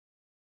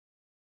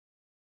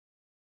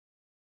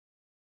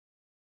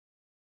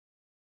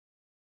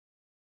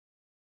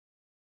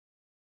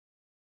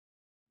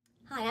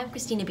Hi, I'm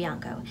Christina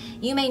Bianco.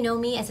 You may know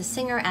me as a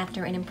singer,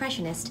 actor, and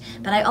impressionist,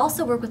 but I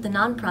also work with the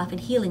nonprofit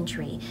Healing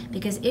Tree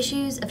because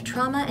issues of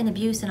trauma and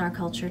abuse in our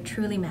culture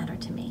truly matter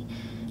to me.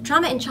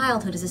 Trauma in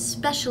childhood is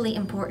especially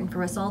important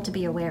for us all to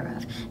be aware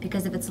of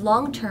because of its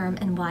long-term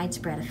and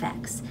widespread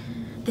effects.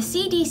 The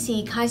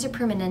CDC Kaiser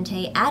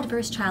Permanente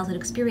Adverse Childhood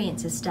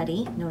Experiences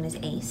Study, known as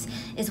ACE,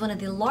 is one of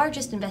the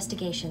largest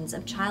investigations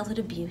of childhood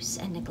abuse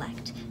and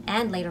neglect,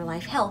 and later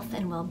life health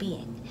and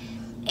well-being.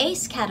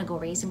 ACE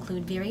categories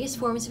include various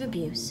forms of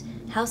abuse,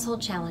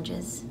 household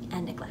challenges,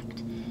 and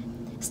neglect.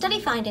 Study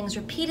findings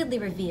repeatedly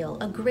reveal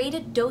a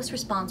graded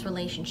dose-response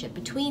relationship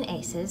between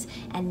ACEs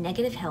and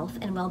negative health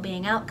and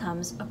well-being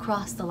outcomes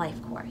across the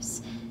life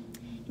course.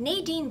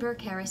 Nadine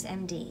Burke-Harris,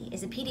 MD,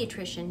 is a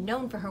pediatrician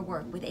known for her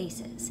work with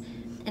ACEs.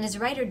 And as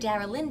writer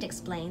Dara Lind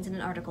explains in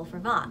an article for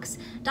Vox,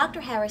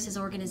 Dr. Harris's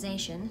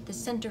organization, the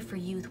Center for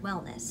Youth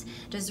Wellness,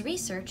 does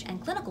research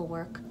and clinical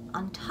work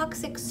on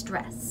toxic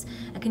stress,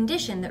 a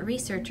condition that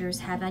researchers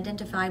have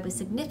identified with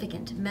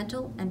significant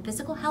mental and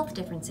physical health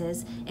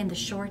differences in the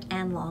short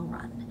and long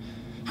run.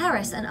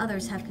 Harris and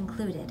others have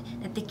concluded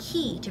that the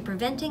key to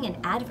preventing an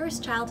adverse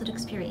childhood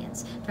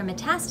experience from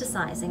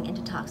metastasizing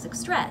into toxic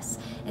stress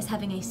is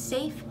having a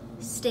safe,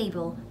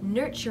 stable,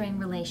 nurturing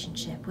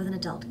relationship with an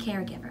adult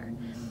caregiver.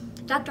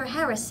 Dr.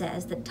 Harris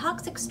says that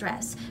toxic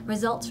stress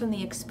results from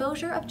the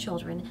exposure of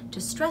children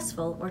to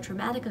stressful or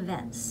traumatic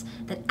events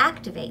that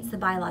activates the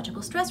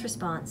biological stress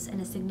response in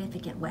a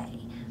significant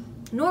way.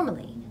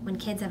 Normally, when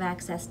kids have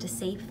access to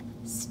safe,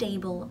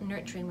 stable,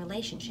 nurturing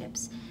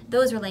relationships,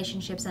 those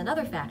relationships and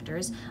other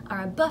factors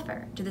are a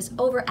buffer to this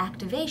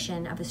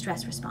overactivation of the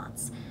stress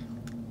response.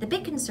 The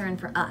big concern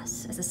for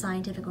us as a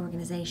scientific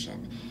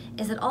organization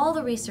is that all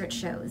the research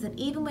shows that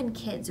even when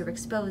kids are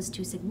exposed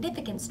to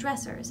significant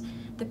stressors,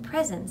 the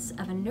presence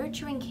of a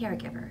nurturing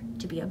caregiver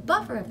to be a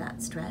buffer of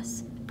that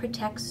stress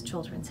protects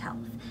children's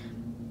health.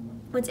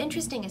 What's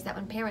interesting is that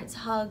when parents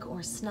hug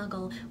or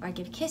snuggle or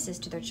give kisses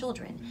to their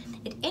children,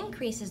 it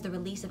increases the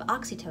release of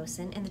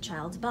oxytocin in the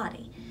child's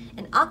body.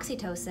 And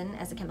oxytocin,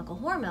 as a chemical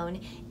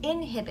hormone,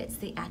 inhibits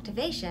the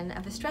activation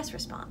of the stress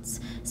response.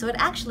 So it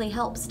actually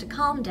helps to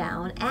calm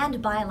down and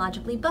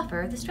biologically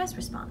buffer the stress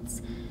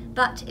response.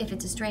 But if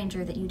it's a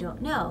stranger that you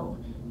don't know,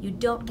 you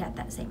don't get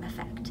that same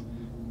effect.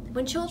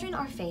 When children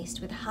are faced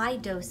with high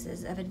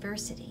doses of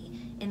adversity,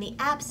 in the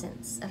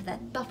absence of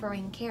that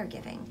buffering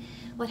caregiving,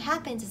 what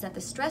happens is that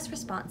the stress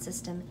response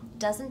system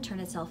doesn't turn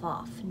itself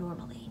off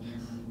normally.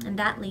 And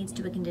that leads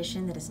to a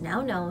condition that is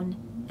now known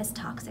as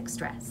toxic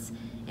stress,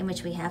 in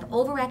which we have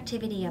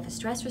overactivity of a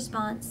stress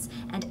response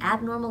and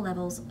abnormal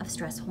levels of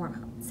stress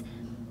hormones.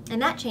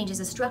 And that changes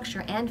the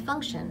structure and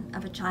function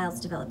of a child's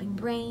developing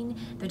brain,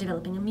 their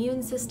developing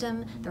immune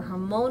system, their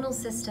hormonal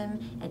system,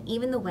 and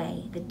even the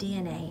way the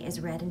DNA is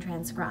read and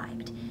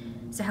transcribed.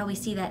 So how we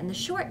see that in the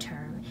short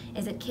term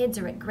is that kids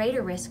are at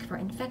greater risk for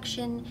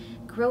infection,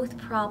 growth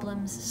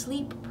problems,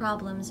 sleep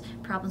problems,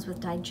 problems with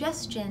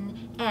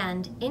digestion,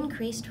 and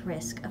increased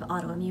risk of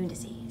autoimmune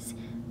disease.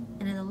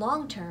 And in the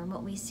long term,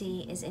 what we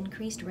see is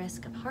increased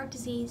risk of heart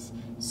disease,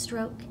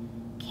 stroke,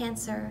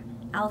 cancer,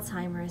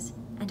 Alzheimer's,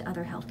 and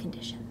other health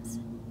conditions.